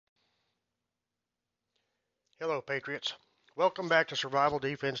Hello, Patriots. Welcome back to Survival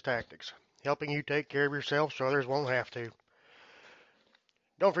Defense Tactics, helping you take care of yourself so others won't have to.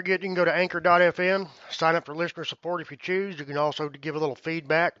 Don't forget you can go to anchor.fm, sign up for listener support if you choose. You can also give a little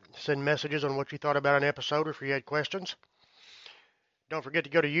feedback, send messages on what you thought about an episode or if you had questions. Don't forget to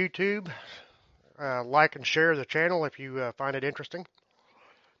go to YouTube, like and share the channel if you find it interesting.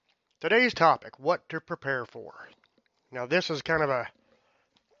 Today's topic, what to prepare for. Now, this is kind of a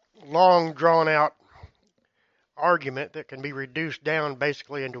long, drawn out argument that can be reduced down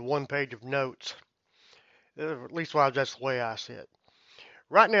basically into one page of notes. At least that's the way I see it.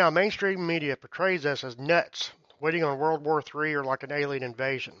 Right now, mainstream media portrays us as nuts, waiting on World War III or like an alien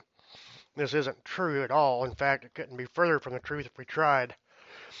invasion. This isn't true at all. In fact, it couldn't be further from the truth if we tried.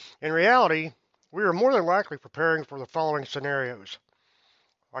 In reality, we are more than likely preparing for the following scenarios,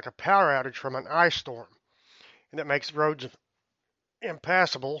 like a power outage from an ice storm, and that makes roads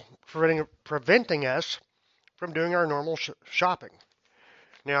impassable, preventing us from doing our normal shopping.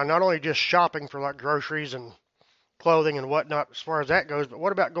 Now, not only just shopping for like groceries and clothing and whatnot as far as that goes, but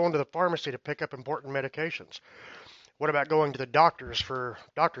what about going to the pharmacy to pick up important medications? What about going to the doctors for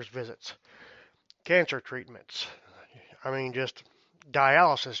doctor's visits, cancer treatments? I mean, just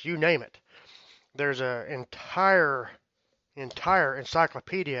dialysis, you name it. There's an entire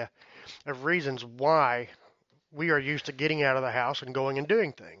encyclopedia of reasons why we are used to getting out of the house and going and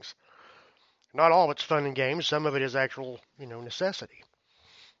doing things. Not all of it's fun and games. Some of it is actual, necessity.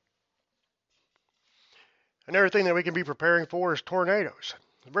 Another thing that we can be preparing for is tornadoes.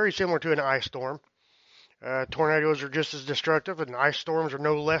 Very similar to an ice storm. Tornadoes are just as destructive, and ice storms are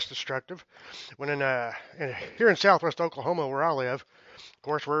no less destructive. Here in southwest Oklahoma, where I live, of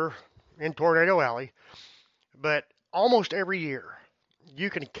course, we're in Tornado Alley, but almost every year you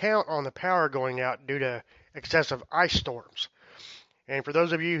can count on the power going out due to excessive ice storms. And for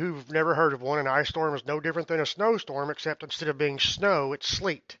those of you who've never heard of one, an ice storm is no different than a snowstorm, except instead of being snow, it's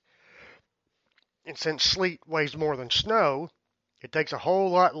sleet. And since sleet weighs more than snow, it takes a whole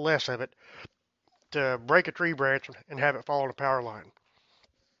lot less of it to break a tree branch and have it fall on a power line.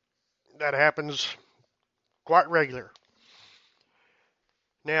 That happens quite regular.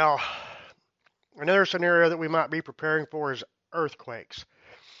 Now, another scenario that we might be preparing for is earthquakes.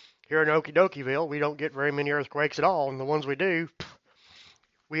 Here in Okie Dokieville, we don't get very many earthquakes at all, and the ones we do,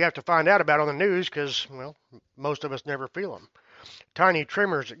 we have to find out about on the news because, well, most of us never feel them. Tiny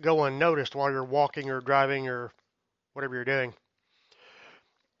tremors that go unnoticed while you're walking or driving or whatever you're doing.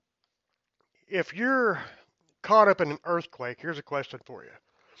 If you're caught up in an earthquake, here's a question for you.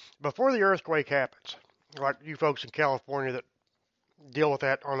 Before the earthquake happens, like you folks in California that deal with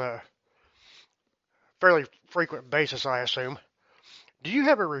that on a fairly frequent basis, I assume, do you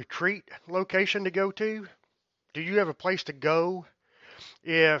have a retreat location to go to? Do you have a place to go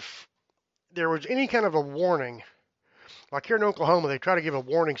if there was any kind of a warning? Like here in Oklahoma, they try to give a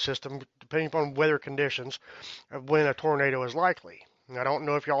warning system depending upon weather conditions of when a tornado is likely. And I don't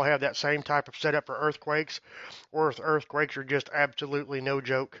know if y'all have that same type of setup for earthquakes, or if earthquakes are just absolutely no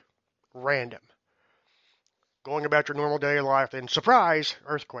joke, random. Going about your normal daily life, then surprise,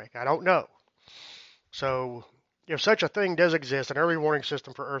 earthquake. I don't know. So, if such a thing does exist, an early warning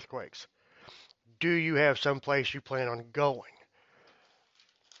system for earthquakes, do you have some place you plan on going?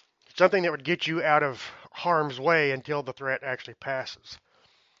 Something that would get you out of harm's way until the threat actually passes.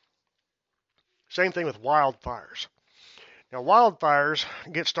 Same thing with wildfires. Now, wildfires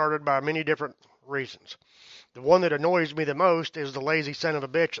get started by many different reasons. The one that annoys me the most is the lazy son of a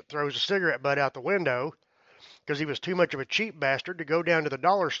bitch that throws a cigarette butt out the window because he was too much of a cheap bastard to go down to the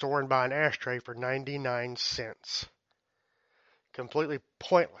dollar store and buy an ashtray for 99 cents. Completely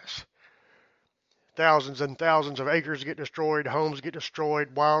pointless. Thousands and thousands of acres get destroyed, homes get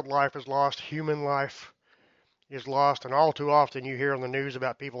destroyed, wildlife is lost, human life is lost, and all too often you hear on the news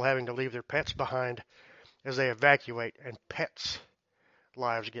about people having to leave their pets behind as they evacuate, and pets'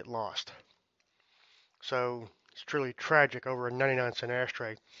 lives get lost. So it's truly tragic over a 99-cent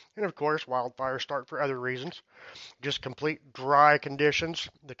ashtray. And of course, wildfires start for other reasons. Just complete dry conditions.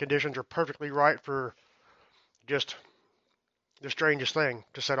 The conditions are perfectly right for just the strangest thing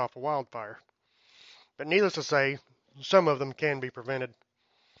to set off a wildfire. But needless to say, some of them can be prevented.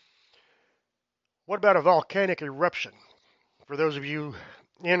 What about a volcanic eruption? For those of you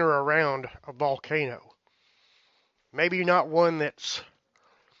in or around a volcano, maybe not one that's,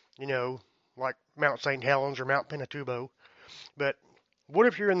 like Mount St. Helens or Mount Pinatubo, but what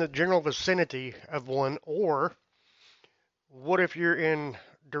if you're in the general vicinity of one, or what if you're in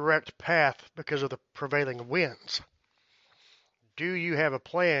direct path because of the prevailing winds? Do you have a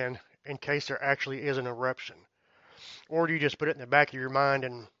plan in case there actually is an eruption? Or do you just put it in the back of your mind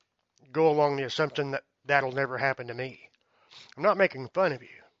and go along the assumption that that'll never happen to me. I'm not making fun of you.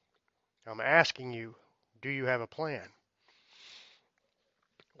 I'm asking you, do you have a plan?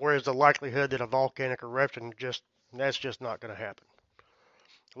 Or is the likelihood that a volcanic eruption that's just not going to happen?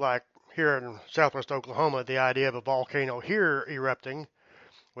 Like here in southwest Oklahoma, the idea of a volcano here erupting,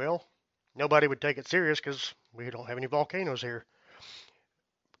 well, nobody would take it serious because we don't have any volcanoes here.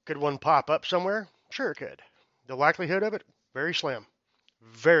 Could one pop up somewhere? Sure it could. The likelihood of it, very slim.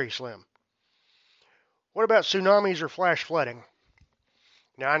 Very slim. What about tsunamis or flash flooding?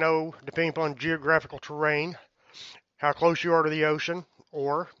 Now I know, depending upon geographical terrain, how close you are to the ocean,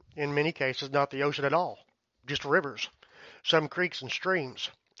 or in many cases, not the ocean at all, just rivers. Some creeks and streams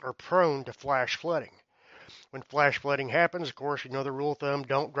are prone to flash flooding. When flash flooding happens, of course, you know the rule of thumb: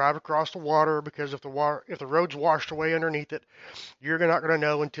 don't drive across the water, because if the road's washed away underneath it, you're not going to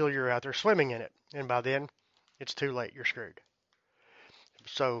know until you're out there swimming in it, and by then, it's too late. You're screwed.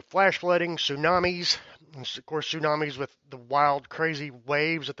 So flash flooding, tsunamis, and of course tsunamis with the wild, crazy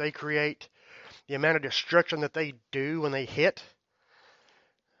waves that they create, the amount of destruction that they do when they hit.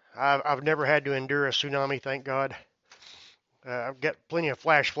 I've never had to endure a tsunami, thank God. I've got plenty of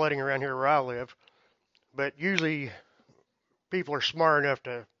flash flooding around here where I live, but usually people are smart enough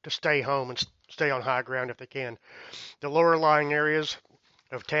to stay home and stay on high ground if they can. The lower lying areas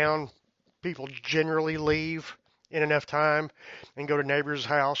of town, people generally leave in enough time and go to neighbor's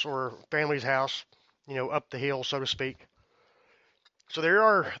house or family's house, up the hill, so to speak. So there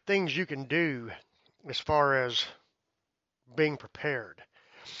are things you can do as far as being prepared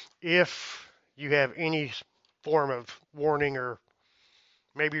if you have any form of warning, or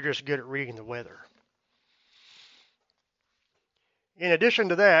maybe you're just good at reading the weather. In addition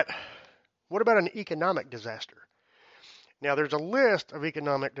to that, what about an economic disaster? Now, there's a list of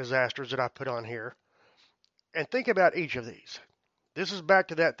economic disasters that I put on here, and think about each of these. This is back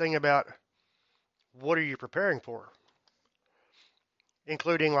to that thing about what are you preparing for,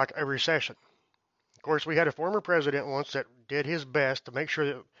 including like a recession. Of course, we had a former president once that did his best to make sure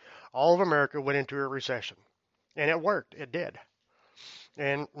that all of America went into a recession, and it worked. It did.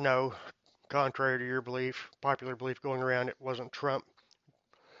 And no, contrary to your belief, popular belief going around, it wasn't Trump.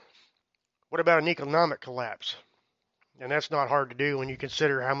 What about an economic collapse? And that's not hard to do when you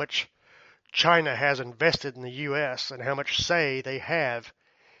consider how much China has invested in the U.S. and how much say they have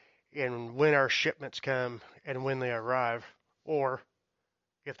in when our shipments come and when they arrive, or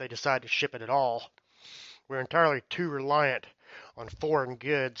if they decide to ship it at all. We're entirely too reliant on foreign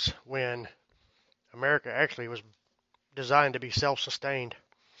goods when America actually was designed to be self-sustained.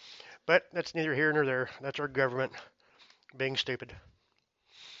 But that's neither here nor there. That's our government being stupid.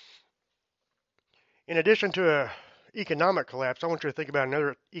 In addition to a economic collapse, I want you to think about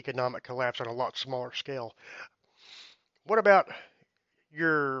another economic collapse on a lot smaller scale. What about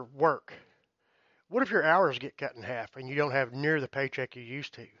your work? What if your hours get cut in half and you don't have near the paycheck you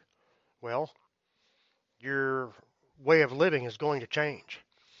used to? Well, your way of living is going to change.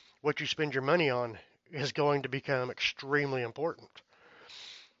 What you spend your money on is going to become extremely important.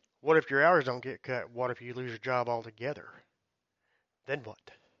 What if your hours don't get cut? What if you lose your job altogether? Then what?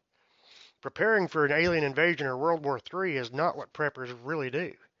 Preparing for an alien invasion or World War III is not what preppers really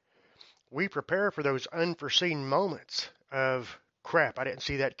do. We prepare for those unforeseen moments of, crap, I didn't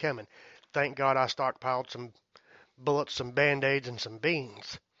see that coming. Thank God I stockpiled some bullets, some Band-Aids, and some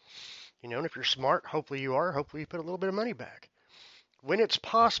beans. And if you're smart, hopefully you are, hopefully you put a little bit of money back. When it's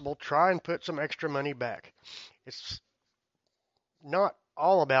possible, try and put some extra money back. It's not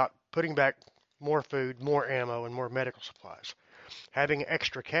all about putting back more food, more ammo, and more medical supplies. Having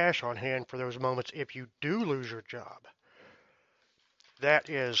extra cash on hand for those moments if you do lose your job. That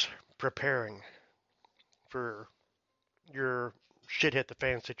is preparing for your shit hit the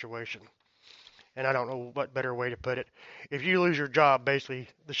fan situation. And I don't know what better way to put it. If you lose your job, basically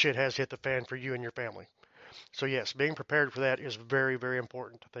the shit has hit the fan for you and your family. So yes, being prepared for that is very, very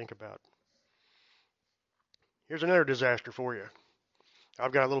important to think about. Here's another disaster for you.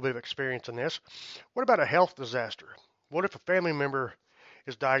 I've got a little bit of experience in this. What about a health disaster? What if a family member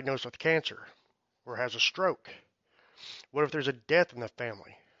is diagnosed with cancer or has a stroke? What if there's a death in the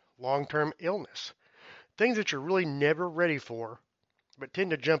family? Long-term illness? Things that you're really never ready for, but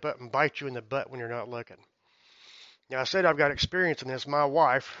tend to jump up and bite you in the butt when you're not looking. Now, I said I've got experience in this. My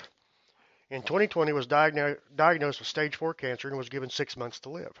wife, in 2020, was diagnosed with stage 4 cancer and was given 6 months to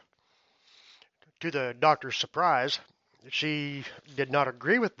live. To the doctor's surprise, she did not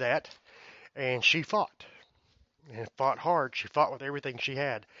agree with that, and she fought. And fought hard. She fought with everything she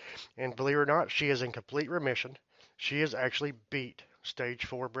had. And believe it or not, she is in complete remission. She has actually beat stage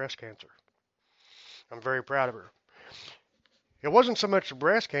 4 breast cancer. I'm very proud of her. It wasn't so much the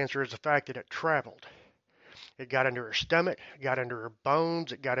breast cancer as the fact that it traveled. It got into her stomach, it got into her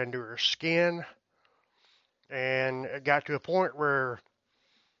bones, it got into her skin, and it got to a point where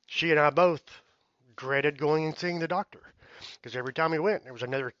she and I both dreaded going and seeing the doctor because every time we went, there was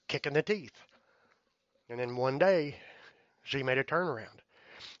another kick in the teeth. And then one day, she made a turnaround.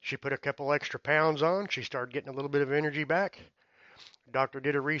 She put a couple extra pounds on. She started getting a little bit of energy back. The doctor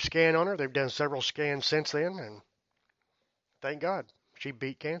did a rescan on her. They've done several scans since then, and thank God, she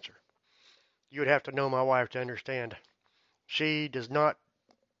beat cancer. You would have to know my wife to understand. She does not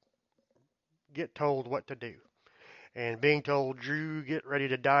get told what to do. And being told you get ready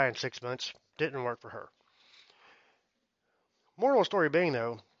to die in 6 months didn't work for her. Moral of the story being,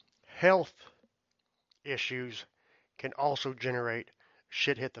 though, health issues can also generate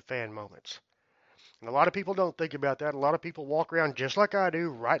shit hit the fan moments. And a lot of people don't think about that. A lot of people walk around just like I do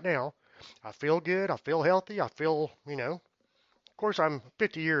right now. I feel good. I feel healthy. I feel, of course I'm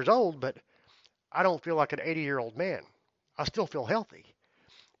 50 years old, but I don't feel like an 80-year-old man. I still feel healthy.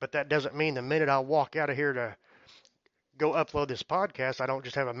 But that doesn't mean the minute I walk out of here to go upload this podcast, I don't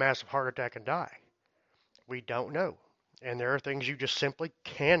just have a massive heart attack and die. We don't know. And there are things you just simply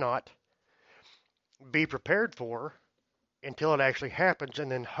cannot be prepared for until it actually happens,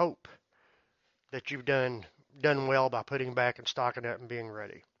 and then hope that you've done well by putting back and stocking up and being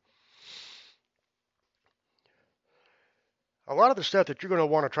ready. A lot of the stuff that you're going to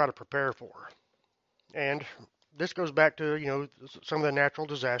want to try to prepare for, and this goes back to, some of the natural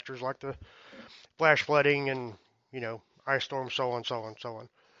disasters like the flash flooding and, ice storms, so on, so on, so on.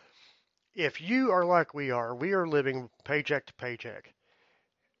 If you are like we are living paycheck to paycheck.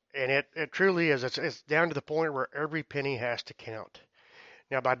 And it truly is. It's down to the point where every penny has to count.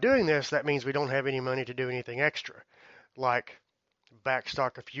 Now, by doing this, that means we don't have any money to do anything extra, like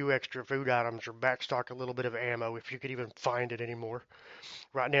backstock a few extra food items or backstock a little bit of ammo, if you could even find it anymore.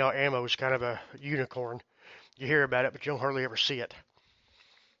 Right now, ammo is kind of a unicorn. You hear about it, but you don't hardly ever see it.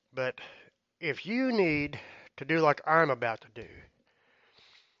 But if you need to do like I'm about to do,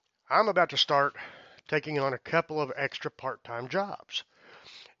 I'm about to start taking on a couple of extra part-time jobs.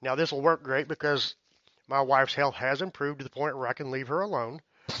 Now, this will work great because my wife's health has improved to the point where I can leave her alone.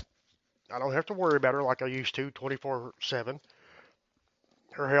 I don't have to worry about her like I used to 24/7.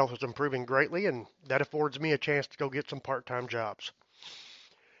 Her health is improving greatly, and that affords me a chance to go get some part-time jobs.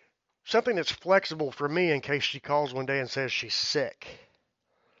 Something that's flexible for me in case she calls one day and says she's sick.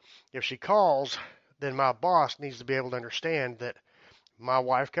 If she calls, then my boss needs to be able to understand that my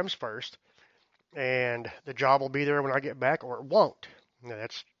wife comes first, and the job will be there when I get back, or it won't. Now,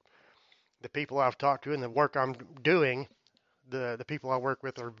 that's the people I've talked to and the work I'm doing. The people I work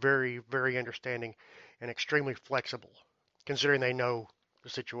with are very, very understanding and extremely flexible, considering they know the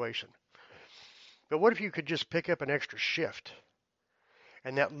situation. But what if you could just pick up an extra shift,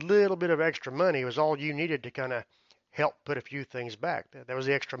 and that little bit of extra money was all you needed to kind of help put a few things back? That was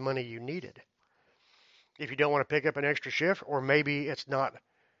the extra money you needed. If you don't want to pick up an extra shift, or maybe it's not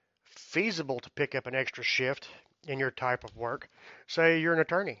feasible to pick up an extra shift in your type of work, say you're an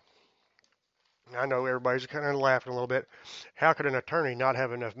attorney. I know everybody's kind of laughing a little bit. How could an attorney not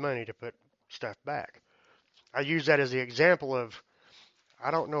have enough money to put stuff back? I use that as the example of, I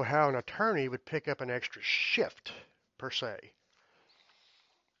don't know how an attorney would pick up an extra shift, per se.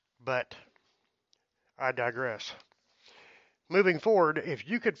 But I digress. Moving forward, if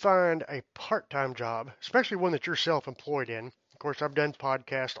you could find a part-time job, especially one that you're self-employed in, of course, I've done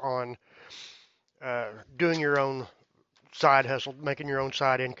podcasts on doing your own side hustle, making your own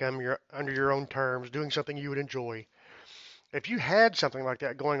side income, you're under your own terms, doing something you would enjoy. If you had something like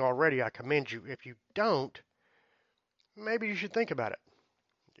that going already, I commend you. If you don't, maybe you should think about it.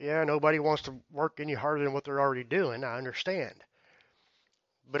 Yeah, nobody wants to work any harder than what they're already doing. I understand.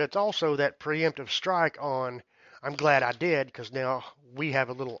 But it's also that preemptive strike on, I'm glad I did, because now we have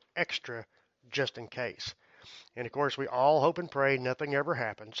a little extra just in case. And of course, we all hope and pray nothing ever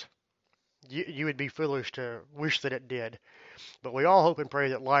happens. You would be foolish to wish that it did. But we all hope and pray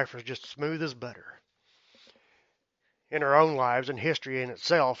that life is just smooth as butter. In our own lives, and history in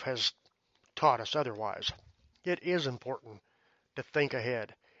itself has taught us otherwise. It is important to think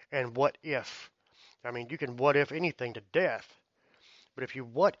ahead. And what if? I mean, you can what if anything to death. But if you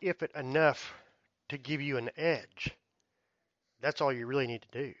what if it enough to give you an edge, that's all you really need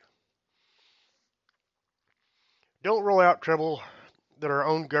to do. Don't roll out trouble that our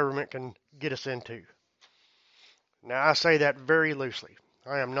own government can get us into. Now, I say that very loosely.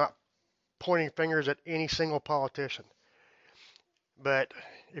 I am not pointing fingers at any single politician. But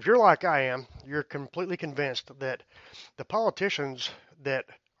if you're like I am, you're completely convinced that the politicians that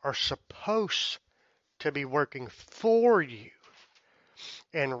are supposed to be working for you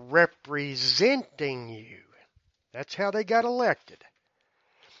and representing you That's how they got elected.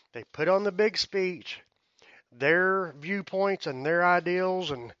 They put on the big speech, their viewpoints and their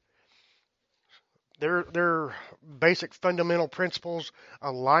ideals and their basic fundamental principles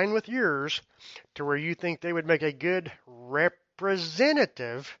align with yours to where you think they would make a good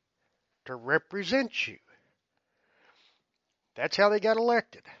representative to represent you. That's how they got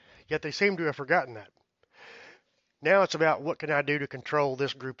elected. Yet they seem to have forgotten that. Now it's about what can I do to control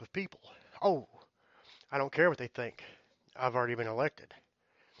this group of people. Oh, I don't care what they think. I've already been elected.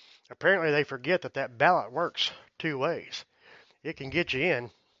 Apparently they forget that that ballot works two ways. It can get you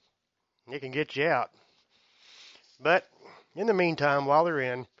in, it can get you out. But in the meantime, while they're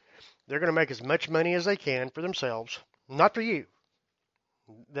in, they're going to make as much money as they can for themselves, not for you.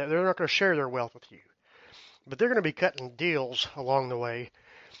 They're not going to share their wealth with you. But they're going to be cutting deals along the way.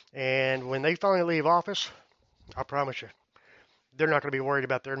 And when they finally leave office, I promise you, they're not going to be worried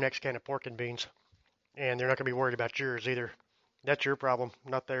about their next can of pork and beans. And they're not going to be worried about yours either. That's your problem,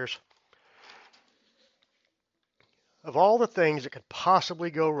 not theirs. Of all the things that could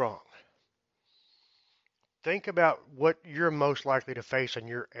possibly go wrong, think about what you're most likely to face in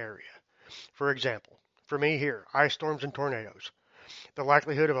your area. For example, for me here, ice storms and tornadoes. The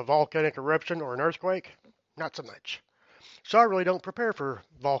likelihood of a volcanic eruption or an earthquake, not so much. So I really don't prepare for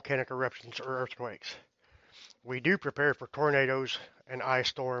volcanic eruptions or earthquakes. We do prepare for tornadoes and ice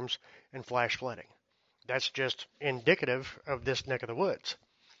storms and flash flooding. That's just indicative of this neck of the woods.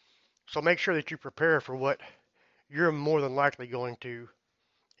 So make sure that you prepare for what you're more than likely going to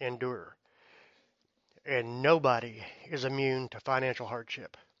endure. And nobody is immune to financial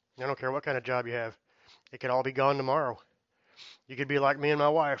hardship. I don't care what kind of job you have. It could all be gone tomorrow. You could be like me and my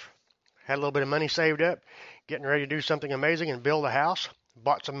wife. Had a little bit of money saved up, getting ready to do something amazing and build a house.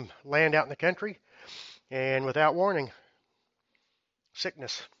 Bought some land out in the country. And without warning,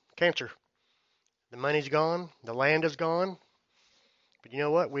 sickness, cancer. The money's gone. The land is gone. But you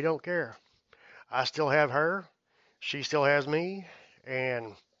know what? We don't care. I still have her. She still has me. And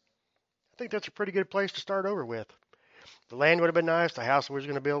I think that's a pretty good place to start over with. The land would have been nice. The house we was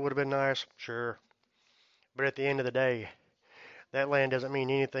going to build would have been nice. Sure. But at the end of the day, that land doesn't mean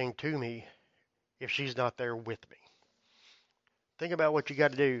anything to me if she's not there with me. Think about what you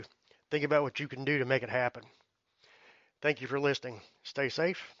got to do. Think about what you can do to make it happen. Thank you for listening. Stay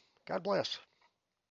safe. God bless.